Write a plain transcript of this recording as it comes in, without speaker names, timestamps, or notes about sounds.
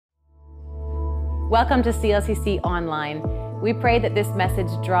Welcome to CLCC Online. We pray that this message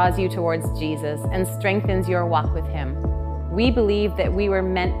draws you towards Jesus and strengthens your walk with Him. We believe that we were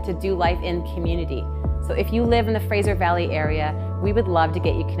meant to do life in community. So if you live in the Fraser Valley area, we would love to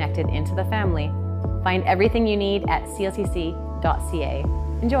get you connected into the family. Find everything you need at clcc.ca.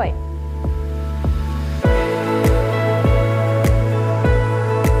 Enjoy.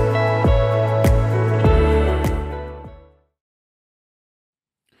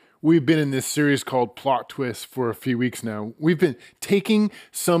 We've been in this series called Plot Twist for a few weeks now. We've been taking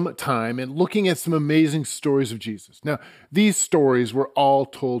some time and looking at some amazing stories of Jesus. Now, these stories were all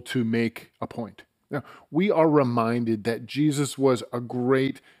told to make a point. Now, we are reminded that Jesus was a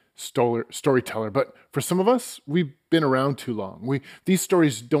great storyteller, but for some of us, we've been around too long. These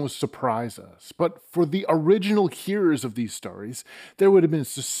stories don't surprise us. But for the original hearers of these stories, there would have been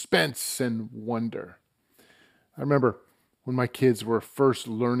suspense and wonder. I remember when my kids were first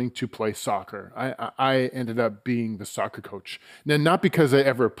learning to play soccer, I ended up being the soccer coach. Now, not because I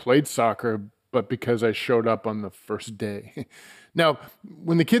ever played soccer, but because I showed up on the first day. Now,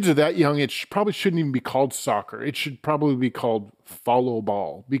 when the kids are that young, it probably shouldn't even be called soccer. It should probably be called follow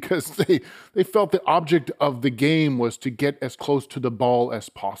ball, because they felt the object of the game was to get as close to the ball as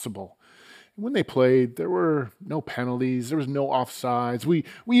possible. When they played, there were no penalties. There was no offsides. We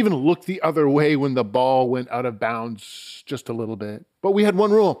even looked the other way when the ball went out of bounds just a little bit. But we had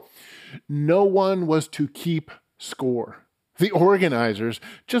one rule. No one was to keep score. The organizers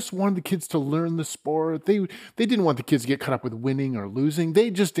just wanted the kids to learn the sport. They didn't want the kids to get caught up with winning or losing.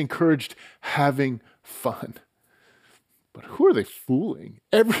 They just encouraged having fun. But who are they fooling?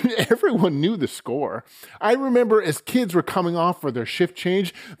 Everyone knew the score. I remember as kids were coming off for their shift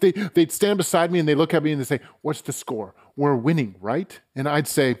change, they'd stand beside me and they'd look at me and they'd say, "What's the score? We're winning, right?" And I'd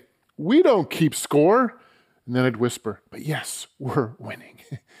say, "We don't keep score." And then I'd whisper, "But yes, we're winning."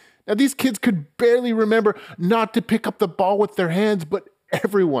 Now, these kids could barely remember not to pick up the ball with their hands, but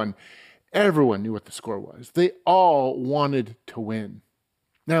everyone knew what the score was. They all wanted to win.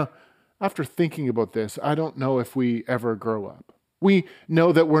 Now, after thinking about this, I don't know if we ever grow up. We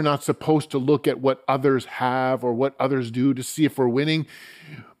know that we're not supposed to look at what others have or what others do to see if we're winning.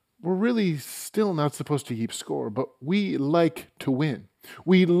 We're really still not supposed to keep score, but we like to win.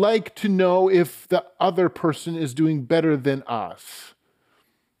 We like to know if the other person is doing better than us.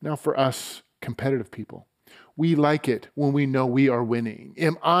 Now, for us competitive people, we like it when we know we are winning.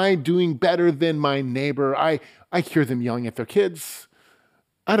 Am I doing better than my neighbor? I hear them yelling at their kids.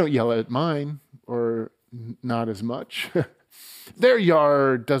 I don't yell at mine, or not as much. Their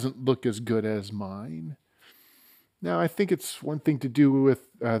yard doesn't look as good as mine. Now, I think it's one thing to do with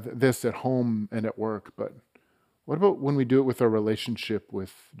this at home and at work, but what about when we do it with our relationship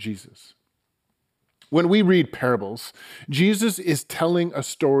with Jesus? When we read parables, Jesus is telling a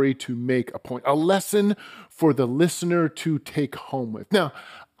story to make a point, a lesson for the listener to take home with. Now,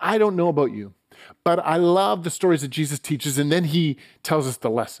 I don't know about you, but I love the stories that Jesus teaches, and then he tells us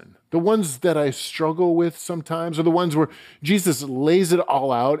the lesson. The ones that I struggle with sometimes are the ones where Jesus lays it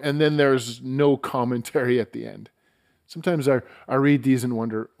all out, and then there's no commentary at the end. Sometimes I read these and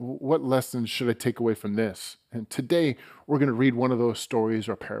wonder, what lessons should I take away from this? And today, we're going to read one of those stories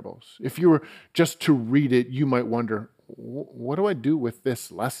or parables. If you were just to read it, you might wonder, what do I do with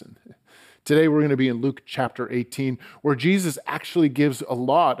this lesson? Today, we're going to be in Luke chapter 18, where Jesus actually gives a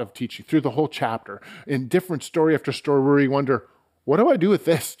lot of teaching through the whole chapter, in different story after story, where you wonder, what do I do with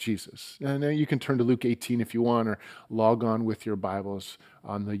this, Jesus? And you can turn to Luke 18 if you want, or log on with your Bibles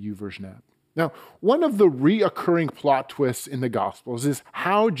on the YouVersion app. Now, one of the reoccurring plot twists in the Gospels is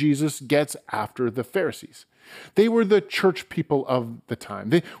how Jesus gets after the Pharisees. They were the church people of the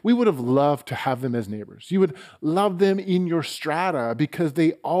time. We would have loved to have them as neighbors. You would love them in your strata because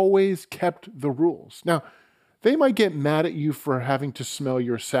they always kept the rules. Now, they might get mad at you for having to smell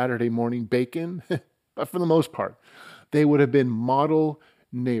your Saturday morning bacon, but for the most part, they would have been model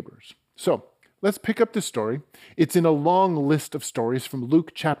neighbors. So, let's pick up this story. It's in a long list of stories from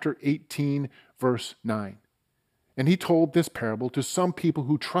Luke chapter 18, verse 9. And he told this parable to some people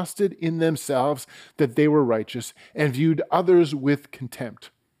who trusted in themselves that they were righteous and viewed others with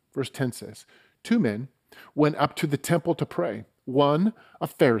contempt. Verse 10 says, 2 men went up to the temple to pray, one a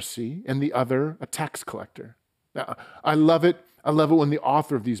Pharisee and the other a tax collector. Now, I love it. I love it when the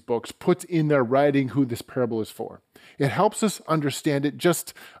author of these books puts in their writing who this parable is for. It helps us understand it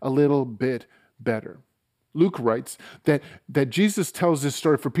just a little bit better. Luke writes that Jesus tells this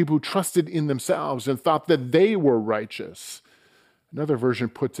story for people who trusted in themselves and thought that they were righteous. Another version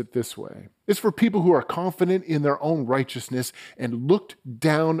puts it this way. It's for people who are confident in their own righteousness and looked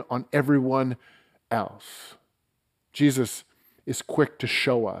down on everyone else. Jesus is quick to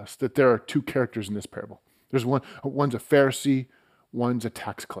show us that there are two characters in this parable. One's a Pharisee, one's a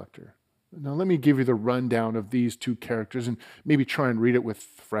tax collector. Now let me give you the rundown of these two characters and maybe try and read it with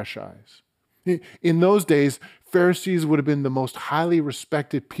fresh eyes. In those days, Pharisees would have been the most highly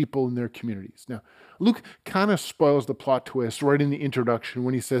respected people in their communities. Now, Luke kind of spoils the plot twist right in the introduction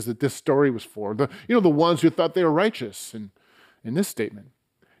when he says that this story was for the ones who thought they were righteous. And in this statement,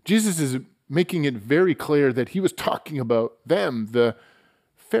 Jesus is making it very clear that he was talking about them, the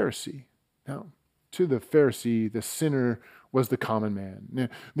Pharisee. Now, to the Pharisee, the sinner was the common man.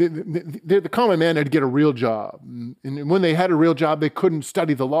 The common man had to get a real job. And when they had a real job, they couldn't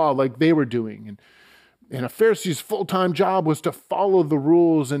study the law like they were doing. And a Pharisee's full-time job was to follow the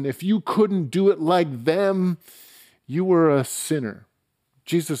rules. And if you couldn't do it like them, you were a sinner.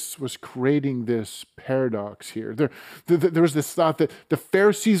 Jesus was creating this paradox here. There was this thought that the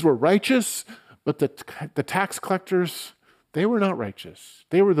Pharisees were righteous, but the tax collectors, they were not righteous.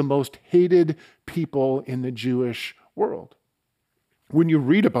 They were the most hated people in the Jewish world. When you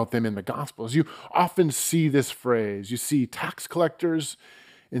read about them in the Gospels, you often see this phrase. You see tax collectors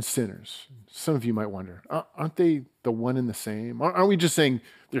and sinners. Some of you might wonder, aren't they the one and the same? Aren't we just saying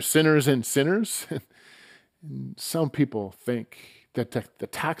they're sinners and sinners? And some people think that the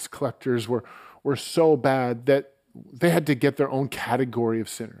tax collectors were so bad that they had to get their own category of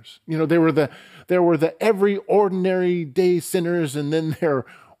sinners. There were the every ordinary day sinners, and then there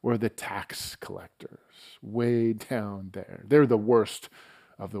were the tax collectors way down there. They're the worst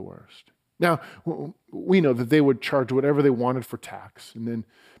of the worst. Now, we know that they would charge whatever they wanted for tax and then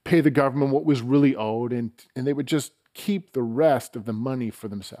pay the government what was really owed, and they would just keep the rest of the money for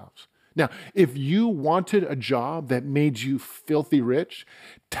themselves. Now, if you wanted a job that made you filthy rich,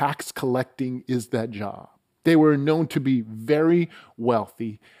 tax collecting is that job. They were known to be very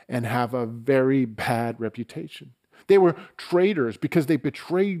wealthy and have a very bad reputation. They were traitors because they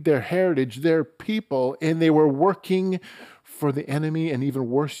betrayed their heritage, their people, and they were working for the enemy, and even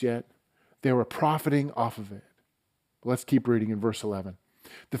worse yet, they were profiting off of it. Let's keep reading in verse 11.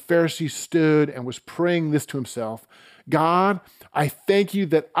 The Pharisee stood and was praying this to himself: God, I thank you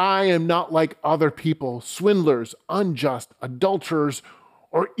that I am not like other people, swindlers, unjust, adulterers,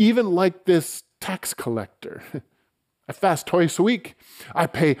 or even like this tax collector. I fast twice a week. I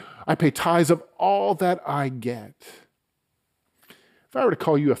pay tithes of all that I get. If I were to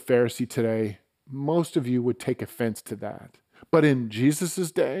call you a Pharisee today, most of you would take offense to that. But in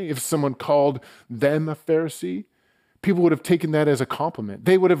Jesus' day, if someone called them a Pharisee, people would have taken that as a compliment.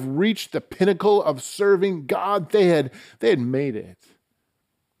 They would have reached the pinnacle of serving God. They had made it.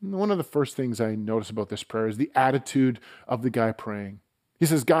 And one of the first things I notice about this prayer is the attitude of the guy praying. He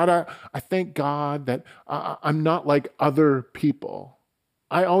says, God, I thank God that I'm not like other people.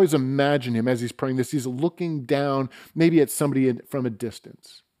 I always imagine him as he's praying this. He's looking down maybe at somebody from a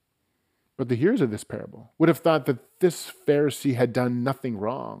distance. But the hearers of this parable would have thought that this Pharisee had done nothing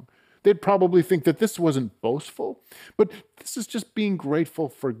wrong. They'd probably think that this wasn't boastful, but this is just being grateful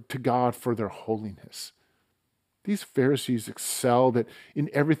to God for their holiness. These Pharisees excelled in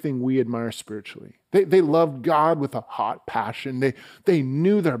everything we admire spiritually. They loved God with a hot passion. They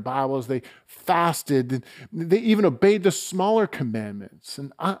knew their Bibles. They fasted. And they even obeyed the smaller commandments.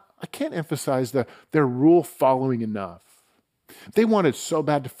 And I can't emphasize their rule following enough. They wanted so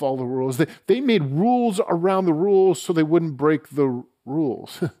bad to follow the rules. They made rules around the rules so they wouldn't break the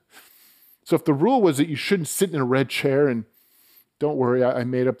rules. So if the rule was that you shouldn't sit in a red chair, and don't worry, I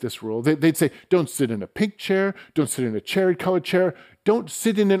made up this rule. They'd say, don't sit in a pink chair, don't sit in a cherry-colored chair, don't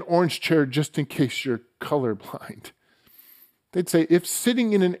sit in an orange chair just in case you're colorblind. They'd say if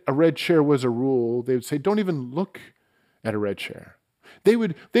sitting in a red chair was a rule, they would say, don't even look at a red chair. They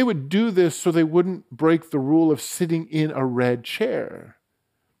would do this so they wouldn't break the rule of sitting in a red chair.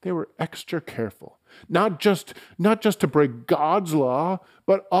 They were extra careful. Not just to break God's law,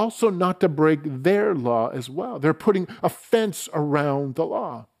 but also not to break their law as well. They're putting a fence around the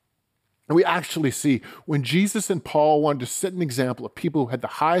law. And we actually see when Jesus and Paul wanted to set an example of people who had the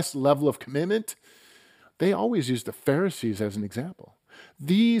highest level of commitment, they always used the Pharisees as an example.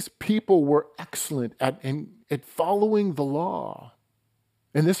 These people were excellent at following the law.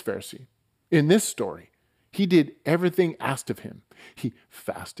 And this Pharisee, in this story, he did everything asked of him. He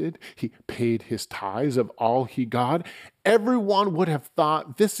fasted. He paid his tithes of all he got. Everyone would have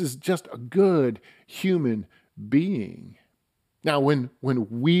thought this is just a good human being. Now, when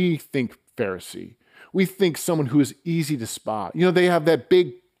we think Pharisee, we think someone who is easy to spot. They have that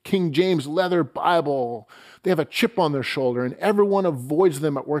big King James leather Bible. They have a chip on their shoulder, and everyone avoids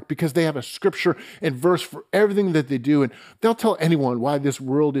them at work because they have a scripture and verse for everything that they do. And they'll tell anyone why this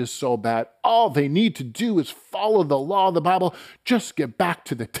world is so bad. All they need to do is follow the law of the Bible. Just get back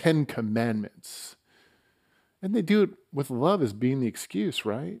to the 10 Commandments. And they do it with love as being the excuse,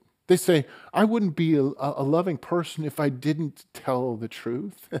 right? They say, I wouldn't be a loving person if I didn't tell the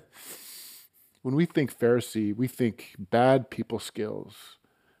truth. When we think Pharisee, we think bad people skills,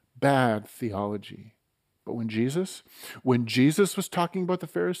 bad theology. But when Jesus was talking about the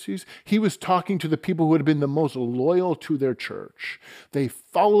Pharisees, he was talking to the people who had been the most loyal to their church. They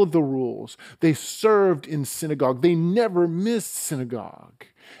followed the rules. They served in synagogue. They never missed synagogue.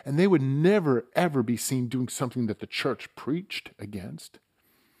 And they would never, ever be seen doing something that the church preached against.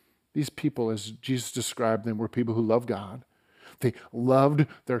 These people, as Jesus described them, were people who loved God. They loved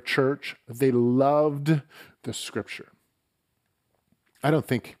their church. They loved the scripture. I don't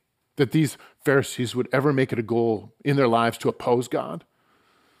think that these Pharisees would ever make it a goal in their lives to oppose God.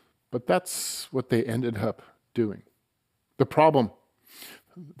 But that's what they ended up doing. The problem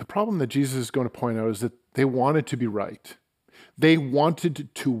that Jesus is going to point out is that they wanted to be right. They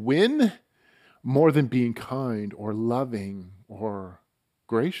wanted to win more than being kind or loving or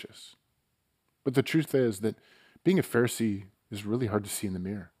gracious. But the truth is that being a Pharisee is really hard to see in the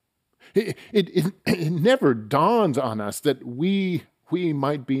mirror. It never dawns on us that we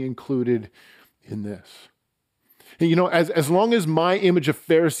might be included in this. And as long as my image of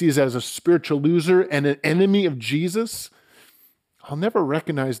Pharisee is as a spiritual loser and an enemy of Jesus, I'll never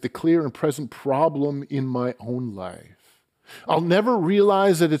recognize the clear and present problem in my own life. I'll never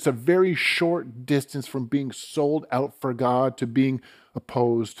realize that it's a very short distance from being sold out for God to being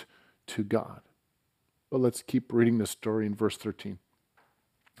opposed to God. But let's keep reading this story in verse 13.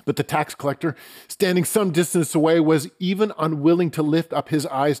 But the tax collector, standing some distance away, was even unwilling to lift up his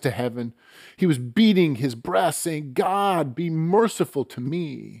eyes to heaven. He was beating his breast, saying, God, be merciful to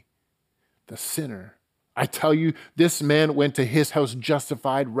me, the sinner. I tell you, this man went to his house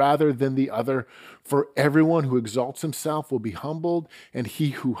justified rather than the other. For everyone who exalts himself will be humbled, and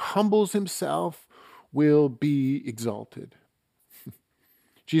he who humbles himself will be exalted.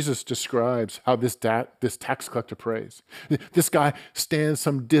 Jesus describes how this tax collector prays. This guy stands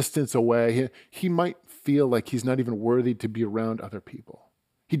some distance away. He might feel like he's not even worthy to be around other people.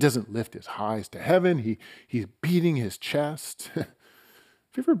 He doesn't lift his eyes to heaven. He's beating his chest. Have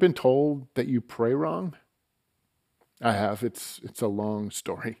you ever been told that you pray wrong? I have. It's a long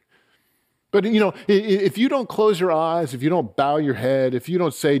story. But, if you don't close your eyes, if you don't bow your head, if you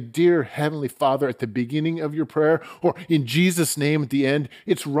don't say, Dear Heavenly Father, at the beginning of your prayer, or in Jesus' name at the end,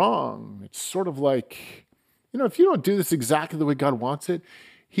 it's wrong. It's sort of like, if you don't do this exactly the way God wants it,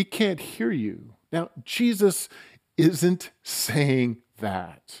 he can't hear you. Now, Jesus isn't saying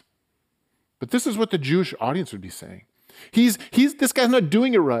that. But this is what the Jewish audience would be saying. This guy's not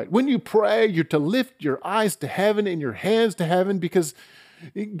doing it right. When you pray, you're to lift your eyes to heaven and your hands to heaven because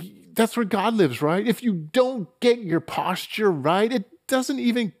that's where God lives, right? If you don't get your posture right, it doesn't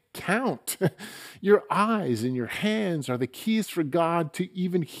even count. Your eyes and your hands are the keys for God to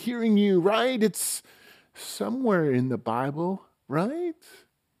even hearing you, right? It's somewhere in the Bible, right?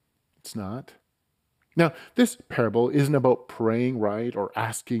 It's not. Now, this parable isn't about praying right or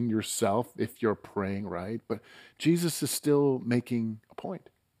asking yourself if you're praying right, but Jesus is still making a point.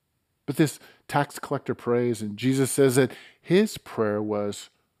 But this tax collector prays, and Jesus says that his prayer was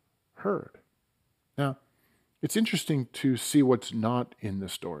heard. Now, it's interesting to see what's not in the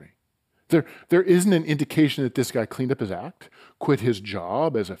story. There isn't an indication that this guy cleaned up his act, quit his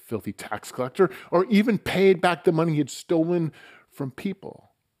job as a filthy tax collector, or even paid back the money he had stolen from people.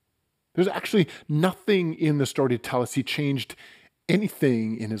 There's actually nothing in the story to tell us he changed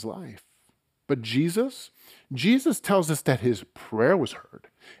anything in his life. But Jesus tells us that his prayer was heard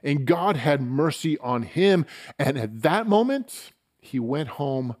and God had mercy on him. And at that moment, he went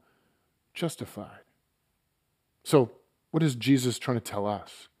home justified. So what is Jesus trying to tell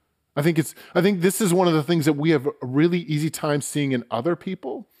us? I think this is one of the things that we have a really easy time seeing in other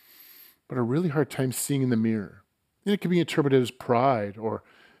people, but a really hard time seeing in the mirror. And it can be interpreted as pride or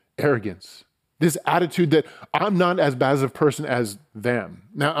arrogance. This attitude that I'm not as bad as a person as them.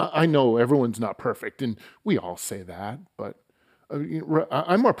 Now, I know everyone's not perfect, and we all say that, but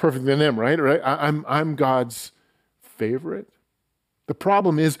I'm more perfect than them, right? I'm God's favorite. The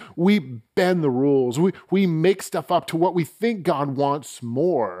problem is we bend the rules. We make stuff up to what we think God wants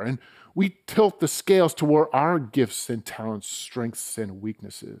more, and we tilt the scales to where our gifts and talents, strengths and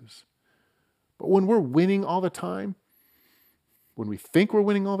weaknesses. But when we're winning all the time, when we think we're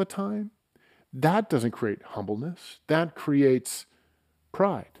winning all the time, that doesn't create humbleness. That creates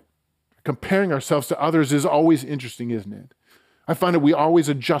Pride. Comparing ourselves to others is always interesting, isn't it? I find that we always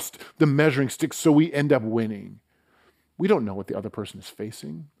adjust the measuring stick so we end up winning. We don't know what the other person is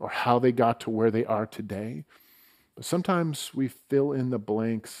facing or how they got to where they are today, but sometimes we fill in the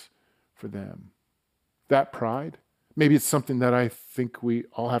blanks for them. That pride, maybe it's something that I think we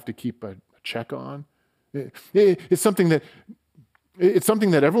all have to keep a check on. It's something that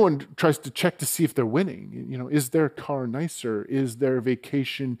everyone tries to check to see if they're winning. You know, is their car nicer? Is their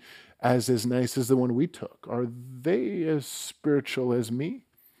vacation as nice as the one we took? Are they as spiritual as me?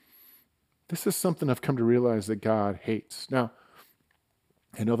 This is something I've come to realize that God hates. Now,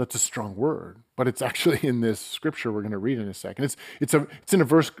 I know that's a strong word, but it's actually in this scripture we're going to read in a second. It's in a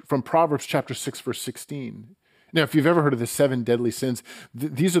verse from Proverbs chapter 6, verse 16. Now, if you've ever heard of the 7 deadly sins,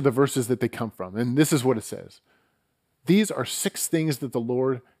 these are the verses that they come from. And this is what it says. These are 6 things that the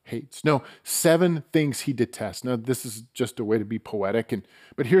Lord hates. No, 7 things he detests. Now, this is just a way to be poetic,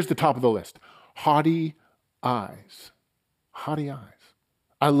 but here's the top of the list. Haughty eyes. Haughty eyes.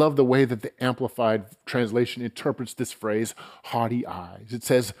 I love the way that the Amplified translation interprets this phrase, haughty eyes. It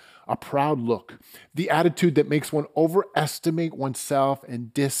says, a proud look, the attitude that makes one overestimate oneself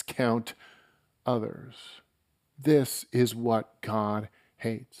and discount others. This is what God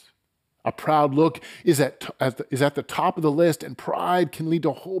hates. A proud look is at the top of the list, and pride can lead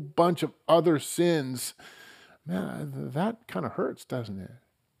to a whole bunch of other sins. Man, that kind of hurts, doesn't it?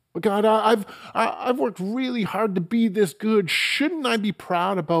 But God, I've worked really hard to be this good. Shouldn't I be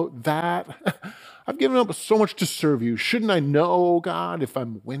proud about that? I've given up so much to serve you. Shouldn't I know, God, if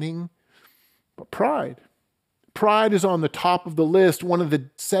I'm winning? But pride is on the top of the list, one of the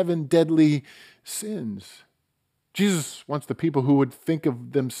 7 deadly sins. Jesus wants the people who would think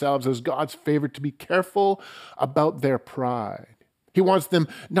of themselves as God's favorite to be careful about their pride. He wants them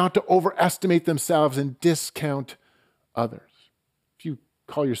not to overestimate themselves and discount others. If you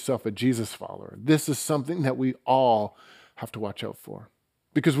call yourself a Jesus follower, this is something that we all have to watch out for.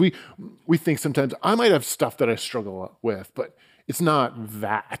 Because we think sometimes, I might have stuff that I struggle with, but it's not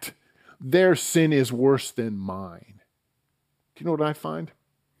that. Their sin is worse than mine. Do you know what I find?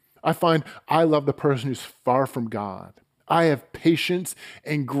 I find I love the person who's far from God. I have patience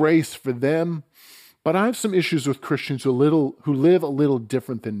and grace for them, but I have some issues with Christians who live a little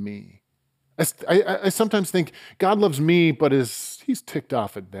different than me. I sometimes think God loves me, but he's ticked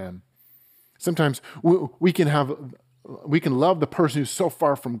off at them. Sometimes we can love the person who's so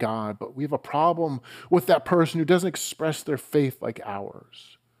far from God, but we have a problem with that person who doesn't express their faith like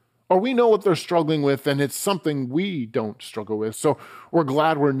ours. Or we know what they're struggling with, and it's something we don't struggle with, so we're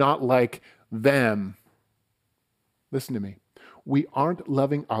glad we're not like them. Listen to me. We aren't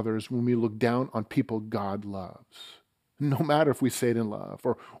loving others when we look down on people God loves, no matter if we say it in love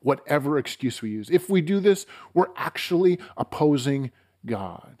or whatever excuse we use. If we do this, we're actually opposing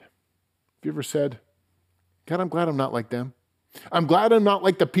God. Have you ever said, God, I'm glad I'm not like them. I'm glad I'm not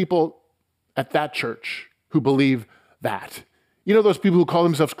like the people at that church who believe that. You know those people who call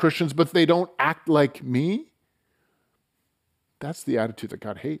themselves Christians, but they don't act like me? That's the attitude that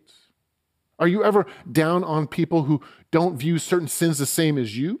God hates. Are you ever down on people who don't view certain sins the same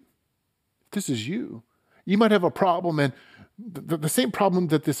as you? If this is you, you might have a problem, and the same problem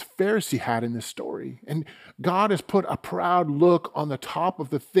that this Pharisee had in this story. And God has put a proud look on the top of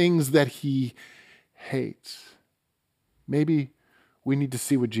the things that he hates. Maybe we need to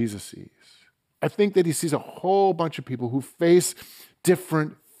see what Jesus sees. I think that he sees a whole bunch of people who face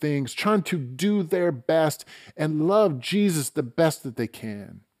different things, trying to do their best and love Jesus the best that they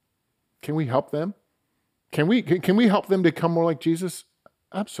can. Can we help them? Can we help them become more like Jesus?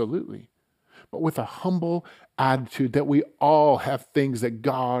 Absolutely. But with a humble attitude that we all have things that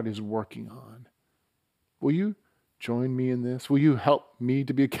God is working on. Will you join me in this? Will you help me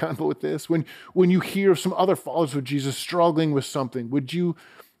to be accountable with this? When you hear of some other followers of Jesus struggling with something, would you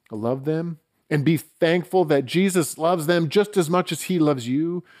love them and be thankful that Jesus loves them just as much as he loves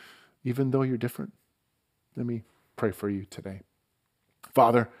you, even though you're different? Let me pray for you today.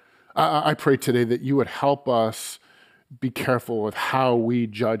 Father, I pray today that you would help us be careful with how we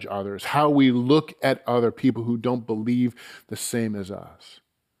judge others, how we look at other people who don't believe the same as us.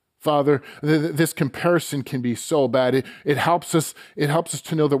 Father, this comparison can be so bad. It helps us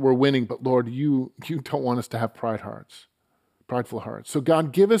to know that we're winning, but Lord, you don't want us to have prideful hearts. So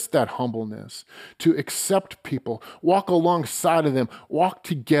God, give us that humbleness to accept people, walk alongside of them, walk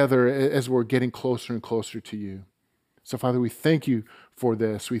together as we're getting closer and closer to you. So Father, we thank you for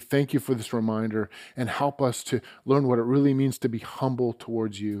this. We thank you for this reminder, and help us to learn what it really means to be humble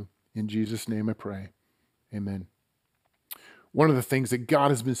towards you. In Jesus' name I pray. Amen. One of the things that God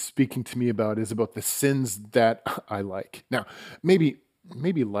has been speaking to me about is about the sins that I like. Now, maybe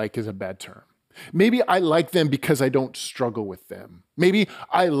maybe like is a bad term. Maybe I like them because I don't struggle with them. Maybe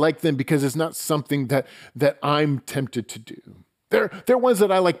I like them because it's not something that I'm tempted to do. They're ones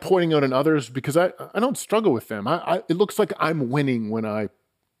that I like pointing out in others because I don't struggle with them. It looks like I'm winning when I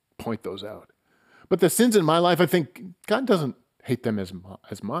point those out. But the sins in my life, I think God doesn't hate them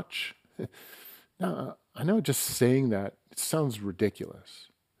as much. Now, I know just saying that, it sounds ridiculous.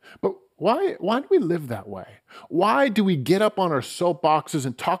 But why do we live that way? Why do we get up on our soapboxes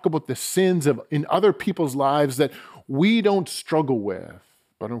and talk about the sins in other people's lives that we don't struggle with?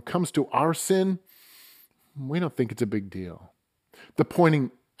 But when it comes to our sin, we don't think it's a big deal. The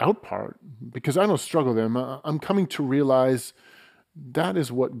pointing out part, because I don't struggle with them, I'm coming to realize that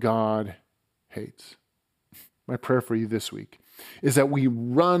is what God hates. My prayer for you this week is that we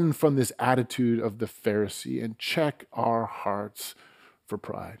run from this attitude of the Pharisee and check our hearts for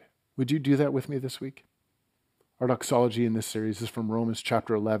pride. Would you do that with me this week? Our doxology in this series is from Romans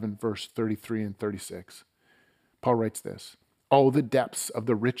chapter 11, verse 33 and 36. Paul writes this: "Oh, the depths of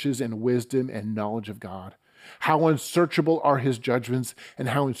the riches and wisdom and knowledge of God! How unsearchable are his judgments and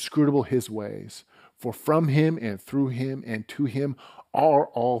how inscrutable his ways! For from him and through him and to him are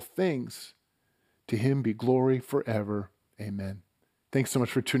all things. To him be glory forever. Amen." Thanks so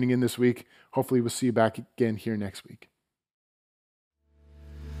much for tuning in this week. Hopefully we'll see you back again here next week.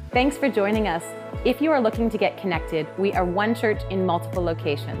 Thanks for joining us. If you are looking to get connected, we are one church in multiple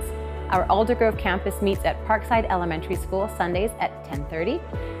locations. Our Aldergrove campus meets at Parkside Elementary School Sundays at 10:30.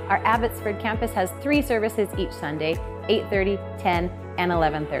 Our Abbotsford campus has 3 services each Sunday, 8:30, 10, and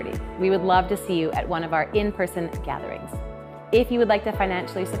 11:30. We would love to see you at one of our in-person gatherings. If you would like to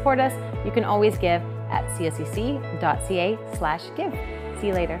financially support us, you can always give at csec.ca/give. See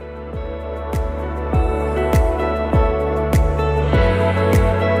you later.